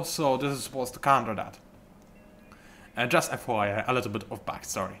all. So this is supposed to counter that. Just FYI, a little bit of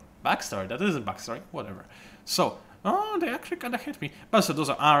backstory. Backstory? That isn't backstory. Whatever. So, oh, they actually kinda hit me. But so those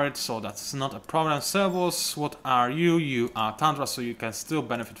are Arid, so that's not a problem. Servos, what are you? You are Tundra, so you can still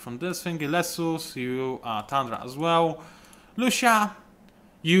benefit from this thing. Lesus, you are Tundra as well. Lucia,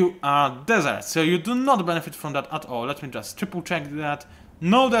 you are Desert, so you do not benefit from that at all. Let me just triple check that.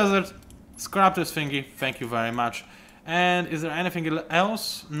 No desert. Scrap this thingy. Thank you very much. And is there anything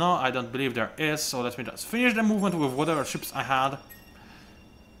else? No, I don't believe there is, so let me just finish the movement with whatever ships I had.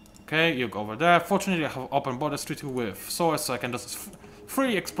 Okay, you go over there. Fortunately, I have open borders treaty with Source, so I can just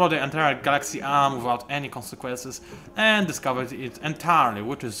freely explore the entire galaxy arm without any consequences and discover it entirely,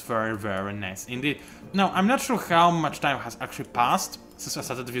 which is very, very nice indeed. Now, I'm not sure how much time has actually passed since I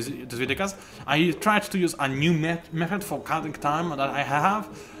started this video. I tried to use a new method for counting time that I have,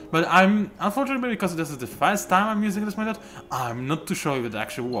 but unfortunately, because this is the first time I'm using this method, I'm not too sure if it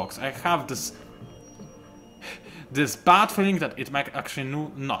actually works. I have this bad feeling that it might actually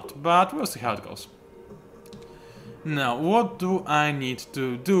not, but we'll see how it goes. Now, what do I need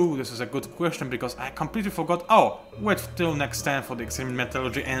to do? This is a good question, because I completely forgot. Oh, wait till next time for the extreme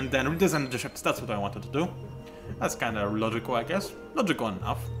metallurgy and then redesign the ships. That's what I wanted to do. That's kind of logical, I guess. Logical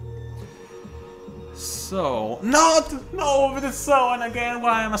enough. So, no, it is so, and again,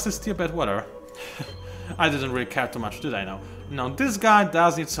 why am I so stupid? Whatever. I didn't really care too much, did I now? Now, this guy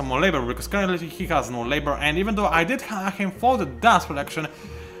does need some more labor, because currently he has no labor, and even though I did hire him for the dust production,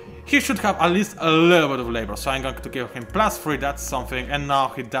 he should have at least a little bit of labor, so I'm going to give him +3, that's something, and now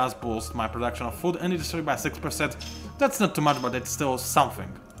he does boost my production of food and industry by 6%. That's not too much, but it's still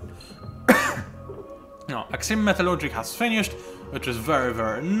something. Now, Extreme Metallurgy has finished, which is very,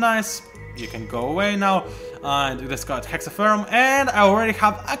 very nice. You can go away now, and discard Hexaferrum, and I already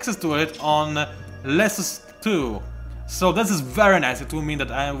have access to it on Lesus 2. So this is very nice. It will mean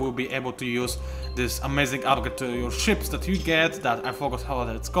that I will be able to use this amazing upgrade to your ships that you get, that I forgot how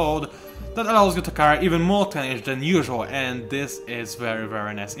it's called, that allows you to carry even more tonnage than usual, and this is very,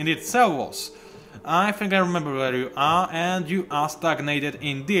 very nice. Indeed, Servos. I think I remember where you are, and you are stagnated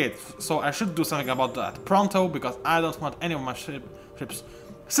indeed, so I should do something about that pronto, because I don't want any of my ships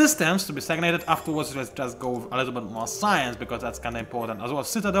systems to be stagnated. Afterwards, let's just go with a little bit more science, because that's kind of important as well.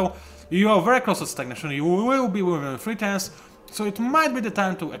 Citadel, you are very close to stagnation, you will be within 3 turns, so it might be the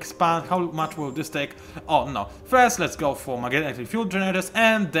time to expand. How much will this take? Oh no, first let's go for magnetic fuel generators,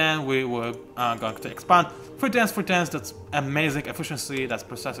 and then we will going to expand. 3 turns, that's amazing efficiency, that's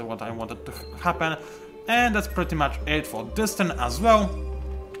precisely what I wanted to happen, and that's pretty much it for this turn as well.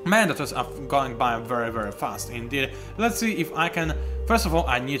 Man, that was going by very, very fast indeed. Let's see if I can... First of all,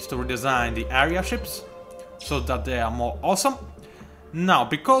 I need to redesign the area ships so that they are more awesome. Now,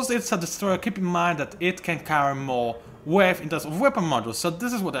 because it's a destroyer, keep in mind that it can carry more weight in terms of weapon modules, so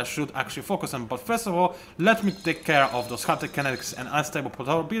this is what I should actually focus on. But first of all, let me take care of those haptic kinetics and unstable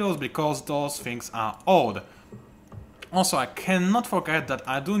torpedoes, because those things are old. Also, I cannot forget that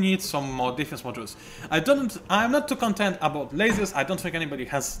I do need some more defense modules. I'm not too content about lasers. I don't think anybody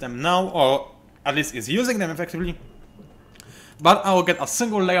has them now, or at least is using them effectively. But I will get a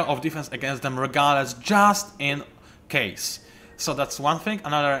single layer of defense against them regardless, just in case. So that's one thing.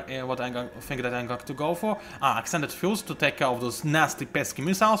 Another what I'm going to go for are extended fuels to take care of those nasty pesky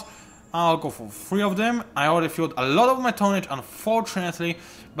missiles. I'll go for 3 of them. I already filled a lot of my tonnage, unfortunately,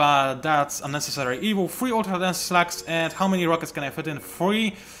 but that's unnecessary evil. 3 ultra-dense slugs, and how many rockets can I fit in?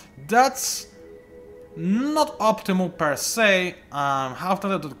 3. That's not optimal per se.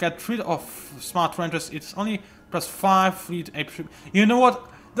 After to get rid of smart rangers, it's only +5 fleet ape ship. You know what?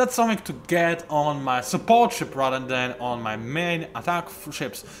 That's something to get on my support ship rather than on my main attack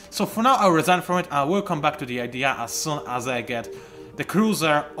ships. So for now, I'll resign from it. I will come back to the idea as soon as I get the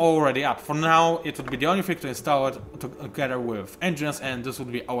cruiser already up. For now, it would be the only thing to install it together with engines, and this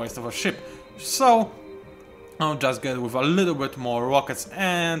would be a waste of a ship. So I'll just get with a little bit more rockets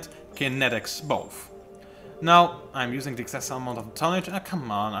and kinetics both. Now I'm using the excess amount of tonnage.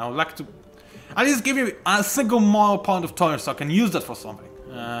 Come on, I would like to at least give you a single more point of tonnage so I can use that for something.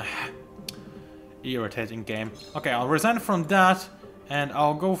 Irritating game. Okay, I'll resign from that, and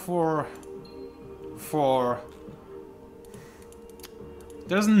I'll go for...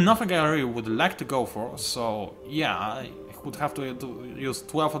 There's nothing I really would like to go for, so yeah, I would have to use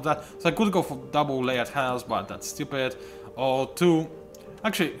 12 of that. So I could go for double layered hells, but that's stupid. Or 2.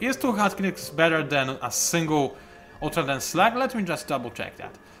 Actually, is 2 hard kinetics better than a single ultra-dense slag? Let me just double check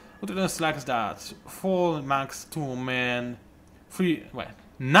that. Ultra-dense slags, that's 4 max, 2 men,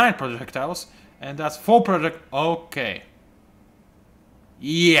 9 projectiles, and that's 4 okay.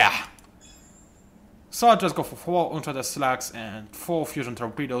 Yeah. So I'll just go for 4 ultra-dense slugs and 4 fusion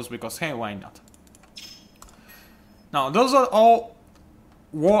torpedoes, because hey, why not? Now, those are all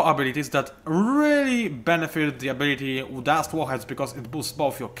war abilities that really benefit the ability Dust Warheads, because it boosts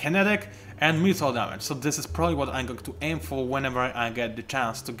both your kinetic and missile damage. So this is probably what I'm going to aim for whenever I get the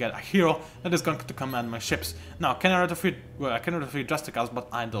chance to get a hero that is going to command my ships. Now, can I retrofit? Well, I can retrofit Justicals, but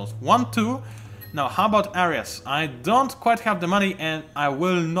I don't want to. Now, how about areas? I don't quite have the money, and I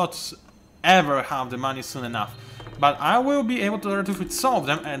will not ever have the money soon enough. But I will be able to retrofit some of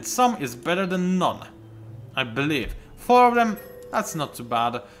them, and some is better than none, I believe. 4 of them, that's not too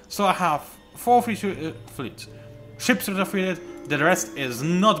bad. So I have 4 fleet ships retrofitted, the rest is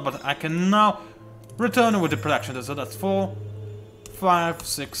not, but I can now return with the production. So that's 4, 5,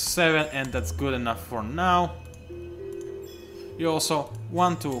 6, 7, and that's good enough for now. You also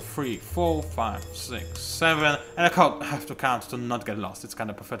 1, 2, 3, 4, 5, 6, 7, and I have to count to not get lost. It's kind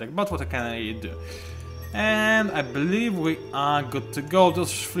of pathetic, but what can I do? And I believe we are good to go.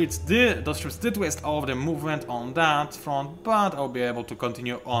 Those ships did waste all of the movement on that front, but I'll be able to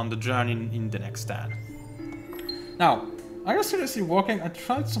continue on the journey in the next turn. Now, are you seriously working? I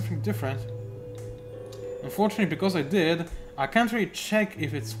tried something different. Unfortunately, because I did, I can't really check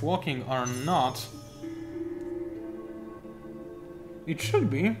if it's working or not. It should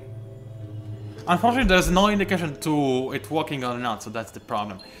be. Unfortunately, there's no indication to it working or not, so that's the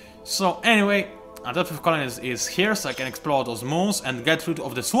problem. So anyway, Adaptive Colony is here, so I can explore those moons and get rid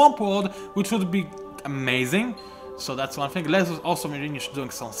of the swamp world, which would be amazing. So that's one thing. Lessos also finished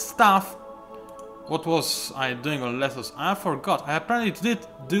doing some stuff. What was I doing on Lessos? I forgot. I apparently did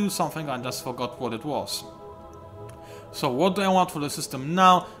do something, I just forgot what it was. So what do I want for the system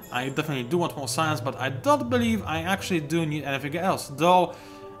now? I definitely do want more science, but I don't believe I actually do need anything else. Though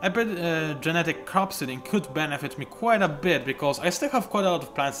I bet genetic crop seeding could benefit me quite a bit, because I still have quite a lot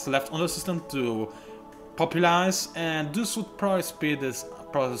of plants left on the system to popularize, and this would probably speed this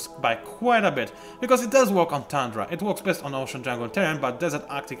process by quite a bit, because it does work on tundra. It works best on ocean jungle terrain, but desert,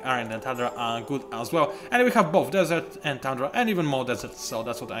 arctic area and tundra are good as well, and we have both desert and tundra and even more desert, so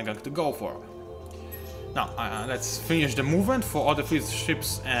that's what I'm going to go for. Now let's finish the movement for all the fleet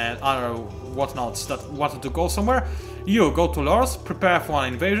ships and other whatnots that wanted to go somewhere. You go to Loras, prepare for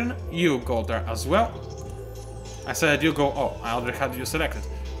an invasion. You go there as well. I said you go. Oh, I already had you selected.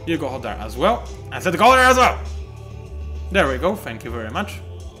 You go there as well. I said go there as well. There we go, thank you very much.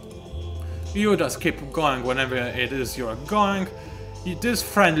 You just keep going whenever it is you're going. This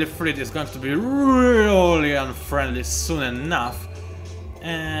friendly fleet is going to be really unfriendly soon enough.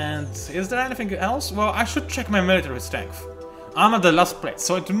 And is there anything else? Well, I should check my military strength. I'm at the last place,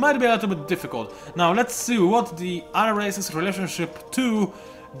 so it might be a little bit difficult. Now let's see what the other race's relationship to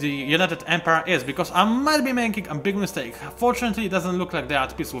the United Empire is, because I might be making a big mistake. Fortunately, it doesn't look like they're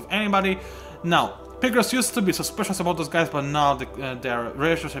at peace with anybody. Now, Pigros used to be suspicious about those guys, but now their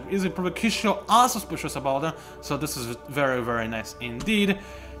relationship is improving. Kishio are suspicious about them, so this is very, very nice indeed.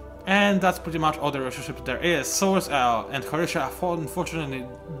 And that's pretty much all the relationship there is. Source and Horisha unfortunately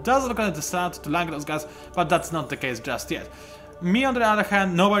does look at the start to like those guys, but that's not the case just yet. Me on the other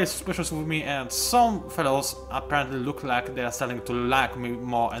hand, nobody's suspicious with me, and some fellows apparently look like they are starting to like me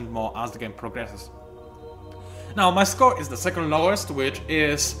more and more as the game progresses. Now my score is the second lowest, which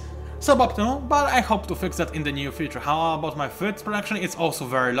is suboptimal, but I hope to fix that in the near future. How about my fleet production? It's also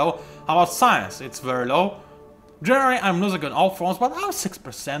very low. How about science? It's very low. Generally, I'm losing on all fronts, but I have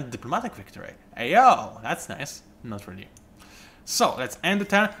 6% diplomatic victory. Ayo, that's nice. Not really. So, let's end the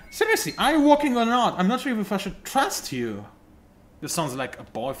turn. Seriously, are you working or not? I'm not sure if I should trust you. This sounds like a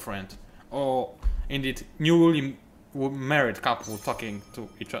boyfriend. Or, indeed, newly married couple talking to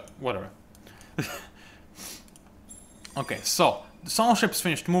each other. Whatever. Okay, so, some ships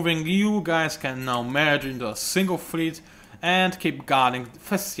finished moving. You guys can now merge into a single fleet and keep guarding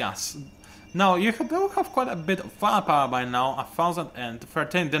PANCZASU. Now, you do have quite a bit of firepower by now,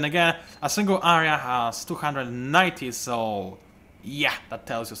 1013. Then again, a single area has 290, so yeah, that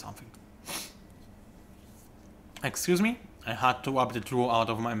tells you something. Excuse me, I had to rub the drool out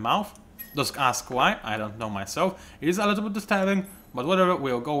of my mouth. Just ask why, I don't know myself. It is a little bit disturbing, but whatever,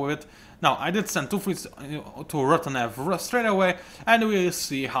 we'll go with it. Now, I did send 2 fleets to Rotanev straight away, and we'll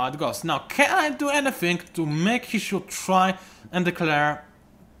see how it goes. Now, can I do anything to make Hishio try and declare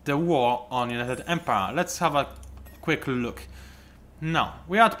the war on United Empire? Let's have a quick look. Now,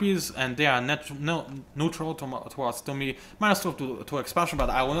 we are at peace and they are neutral towards to me. -2 to expansion, but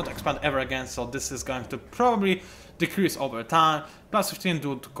I will not expand ever again, so this is going to probably decrease over time. +15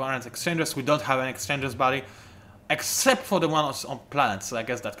 due to current exchanges. We don't have any exchanges, buddy, except for the ones on planets, so I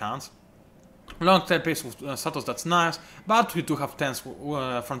guess that counts. Long-term peace with Satos, that's nice, but we do have 10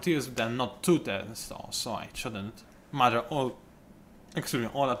 frontiers, then not 2 tense, so it shouldn't matter all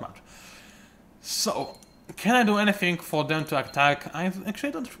that much. So, can I do anything for them to attack? I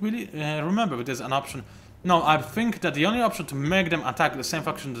actually don't really remember if there's an option. No, I think that the only option to make them attack the same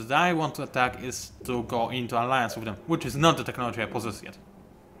faction that I want to attack is to go into alliance with them, which is not the technology I possess yet.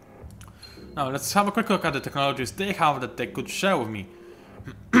 Now, let's have a quick look at the technologies they have that they could share with me.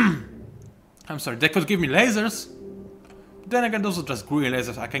 I'm sorry, they could give me lasers. Then again, those are just green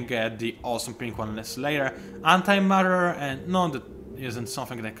lasers. I can get the awesome pink one later. Antimatter, and no, that isn't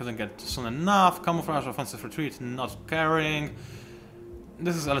something that I couldn't get soon enough. Camouflage, offensive retreat, not carrying.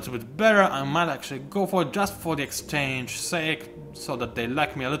 This is a little bit better. I might actually go for it just for the exchange sake, so that they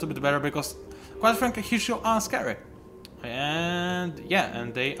like me a little bit better, because quite frankly, Hishio are scary. And yeah,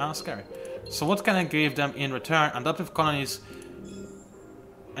 and they are scary. So what can I give them in return? Adaptive colonies.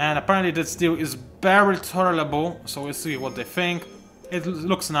 And apparently this deal is barely tolerable, so we'll see what they think. It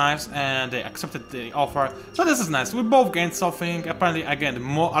looks nice, and they accepted the offer, so this is nice. We both gained something. Apparently I gained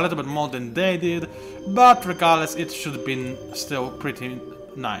a little bit more than they did, but regardless, it should be still pretty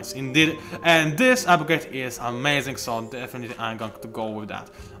nice indeed. And this upgrade is amazing, so definitely I'm going to go with that.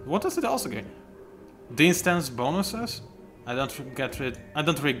 What does it also get? Distance bonuses? I don't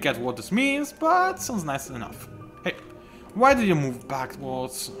really get what this means, but sounds nice enough. Hey, why did you move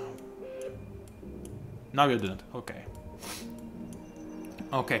backwards? No, you didn't. Okay.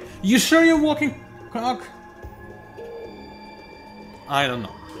 Okay. You sure you're walking, Clock? I don't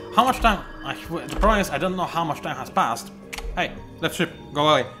know. How much time? The problem is I don't know how much time has passed. Hey, left ship, go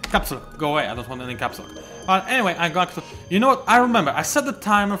away. Capsule, go away. I don't want any capsule. But anyway, I got to... You know what? I remember. I set the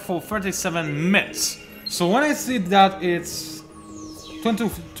timer for 37 minutes. So when I see that it's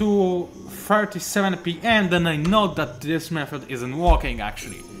 22:37 PM, then I know that this method isn't working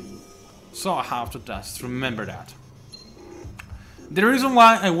actually. So I have to just remember that. The reason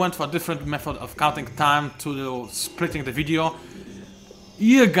why I went for a different method of counting time to splitting the video,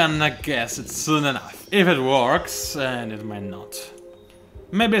 you're gonna guess it soon enough. If it works, and it might not.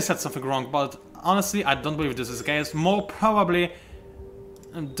 Maybe I said something wrong, but honestly I don't believe this is the case. More probably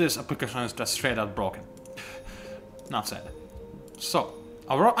this application is just straight out broken. Not said. So,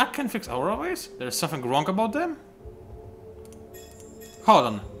 Aurora, I can fix Aurora waves? There's something wrong about them? Hold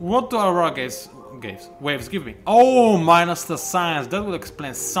on, what do Aurora waves give me? Oh, minus the science, that will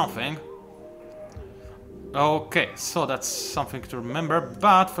explain something. Okay, so that's something to remember,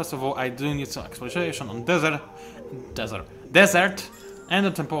 but first of all I do need some exploitation on desert, and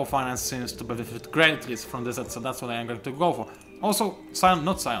the temporal finance seems to benefit greatly from desert, so that's what I am going to go for. Also, Scion,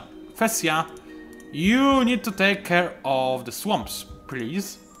 not Scion, Fessia, you need to take care of the swamps,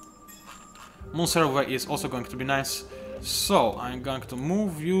 please. Moon Server is also going to be nice. So, I'm going to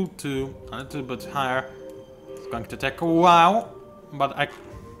move you to a little bit higher. It's going to take a while, but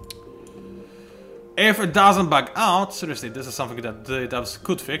if it doesn't bug out, seriously, this is something that the devs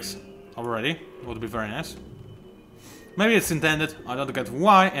could fix already. It would be very nice. Maybe it's intended, I don't get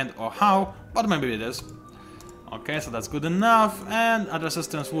why and or how, but maybe it is. Okay, so that's good enough, and other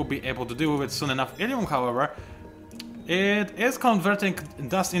systems will be able to deal with it soon enough. Ilium, however, it is converting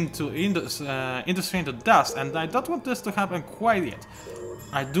dust into industry into dust, and I don't want this to happen quite yet.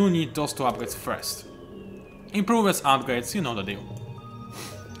 I do need those two upgrades first. Improvements, upgrades, you know the deal.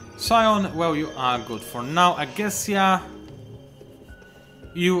 Scion, well, you are good for now. I guess, yeah,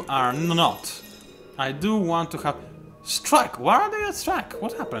 you are not. I do want to have... Strike! Why are they at strike?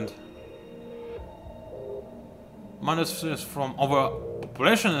 What happened? Minus from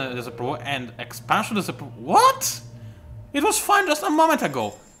overpopulation disapproval and expansion disapproval. What? It was fine just a moment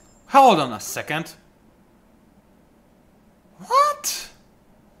ago. Hold on a second. What?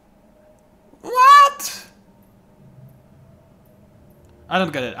 What? I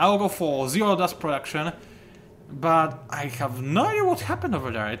don't get it. I'll go for zero dust production, but I have no idea what happened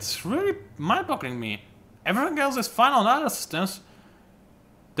over there. It's really mind-boggling me. Everything else is fine on other systems.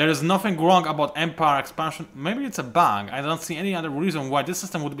 There is nothing wrong about Empire expansion. Maybe it's a bug. I don't see any other reason why this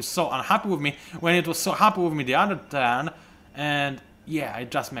system would be so unhappy with me when it was so happy with me the other turn. And yeah, it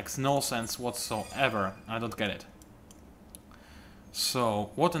just makes no sense whatsoever. I don't get it. So,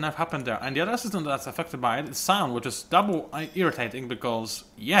 what on earth happened there? And the other system that's affected by it is Scion, which is double irritating because,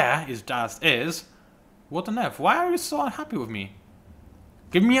 yeah, it just is. What on earth? Why are you so unhappy with me?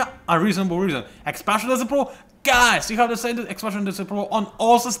 Give me a reasonable reason. Expansion disapproval? Guys, you have the same expansion disapproval on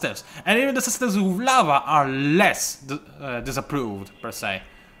all systems. And even the systems with lava are less disapproved, per se.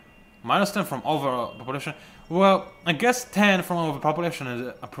 Minus 10 from overpopulation. Well, I guess 10 from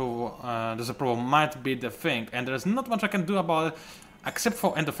overpopulation disapproval might be the thing. And there's not much I can do about it, except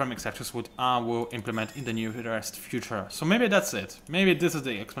for endothermic sectors, which I will implement in the nearest future. So maybe that's it. Maybe this is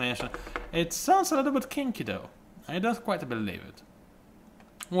the explanation. It sounds a little bit kinky though. I don't quite believe it.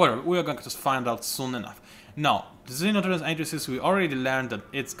 Well, we are going to find out soon enough. Now, the Xenotrans agencies, we already learned that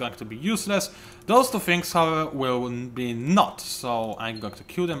it's going to be useless. Those two things, however, will be not. So I'm going to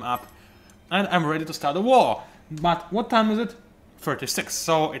queue them up. And I'm ready to start the war. But what time is it? 36.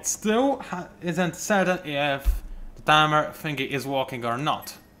 So it still isn't certain if the timer thingy is working or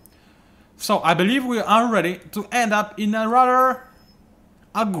not. So I believe we are ready to end up in a rather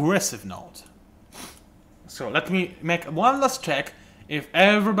aggressive note. So let me make one last check. If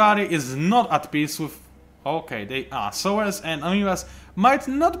everybody is not at peace with... Okay, they are. Sowers and Amoebas might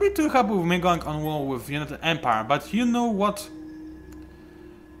not be too happy with me going on war with United Empire, but you know what?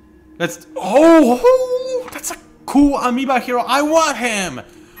 Let's... Oh! That's a cool amoeba hero. I want him!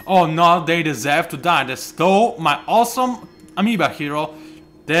 Oh no, they deserve to die. They stole my awesome amoeba hero.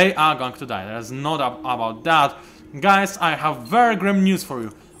 They are going to die. There's no doubt about that. Guys, I have very grim news for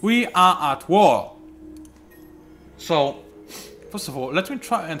you. We are at war. So... First of all, let me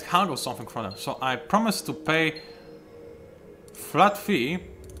try and haggle something from them. So I promise to pay flat fee,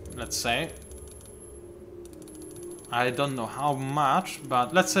 let's say. I don't know how much,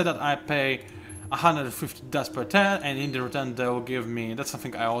 but let's say that I pay 150 dust per turn, and in the return they will give me... That's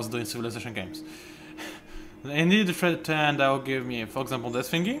something I always do in Civilization games. In the return they will give me, for example, this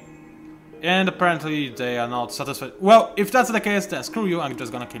thingy. And apparently they are not satisfied. Well, if that's the case, then screw you, I'm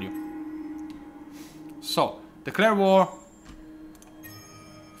just gonna kill you. So, declare war.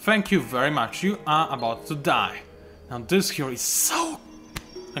 Thank you very much, you are about to die. Now this here is so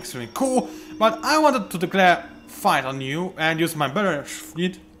extremely cool, but I wanted to declare fight on you and use my better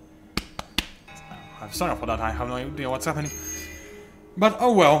fleet. I'm sorry for that, I have no idea what's happening. But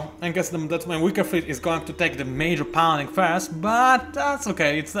oh well, I guess that my weaker fleet is going to take the major pounding first, but that's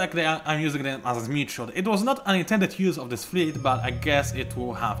okay, it's like I'm using them as a meat shot. It was not an intended use of this fleet, but I guess it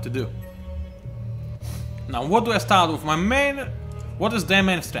will have to do. Now what do I start with? What is their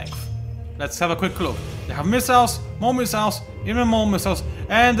main strength? Let's have a quick look. They have missiles, even more missiles,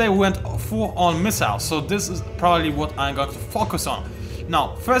 and they went full on missiles, so this is probably what I'm going to focus on.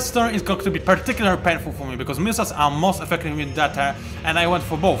 Now, first turn is going to be particularly painful for me because missiles are most effective in that turn, and I went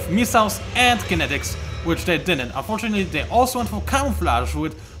for both missiles and kinetics, which they didn't. Unfortunately, they also went for camouflage,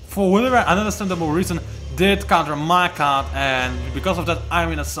 which, for whatever understandable reason, did counter my card, and because of that,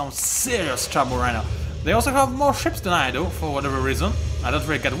 I'm in some serious trouble right now. They also have more ships than I do, for whatever reason. I don't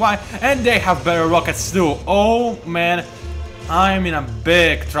really get why, and they have better rockets too. Oh man, I'm in a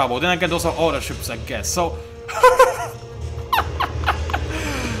big trouble. Then again, those are other ships, I guess. So.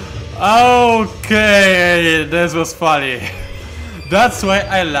 Okay, this was funny. That's why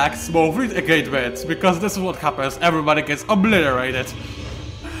I like small fleet engagement, because this is what happens, everybody gets obliterated.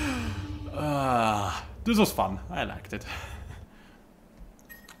 This was fun, I liked it.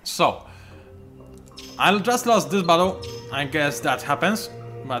 So, I just lost this battle, I guess that happens,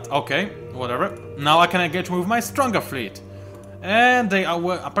 but okay, whatever. Now I can engage with my stronger fleet. And they are,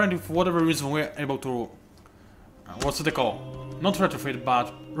 apparently for whatever reason, we're able to, what's it called? Not retrofit,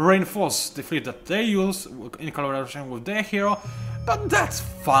 but reinforce the fleet that they use in collaboration with their hero, but that's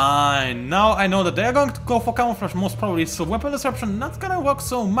fine. Now I know that they're going to go for camouflage most probably, so weapon disruption not gonna work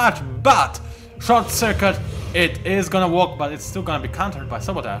so much, but short circuit, it is gonna work, but it's still gonna be countered by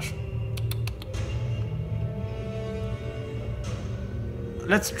sabotage.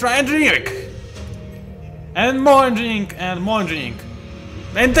 Let's try engineering! And more engineering, and more engineering.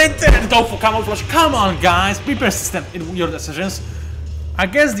 And they didn't go for camouflage. Come on, guys, be persistent in your decisions. I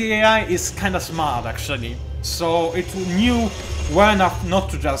guess the AI is kinda smart, actually. So it knew well enough not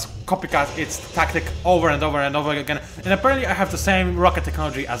to just copycat its tactic over and over and over again. And apparently I have the same rocket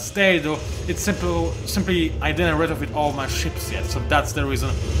technology as they do. It's simply I didn't retrofit all my ships yet. So that's the reason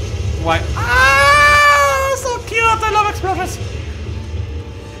why. Ah, so cute! I love explosions.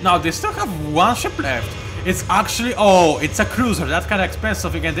 Now they still have one ship left. It's actually, oh, it's a cruiser, that's kinda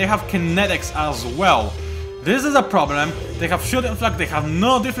expensive again, they have kinetics as well. This is a problem, they have shield and flag, they have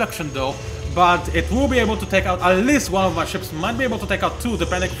no deflection though, but it will be able to take out at least one of my ships, might be able to take out two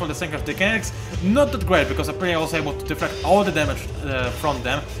depending from the strength of the kinetics. Not that great, because apparently I was able to deflect all the damage from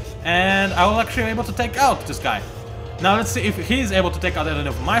them, and I was actually able to take out this guy. Now let's see if he's able to take out any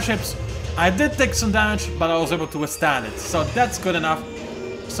of my ships. I did take some damage, but I was able to withstand it, so that's good enough.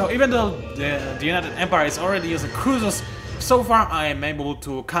 So even though the United Empire is already using cruisers, so far I am able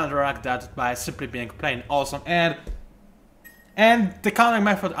to counteract that by simply being plain awesome, and the countering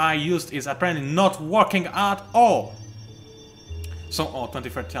method I used is apparently not working at all. So,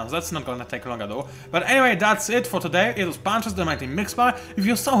 23rd chance, that's not gonna take long at all. But anyway, that's it for today. It was PANCZASU, the mighty Mixpar. If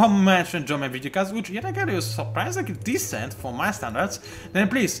you somehow managed to enjoy my videocast, which yet again is surprisingly decent for my standards, then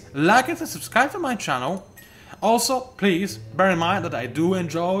please like it and subscribe to my channel. Also, please bear in mind that I do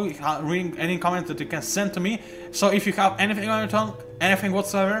enjoy reading any comments that you can send to me, so if you have anything on your tongue, anything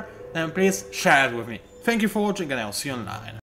whatsoever, then please share it with me. Thank you for watching and I'll see you online.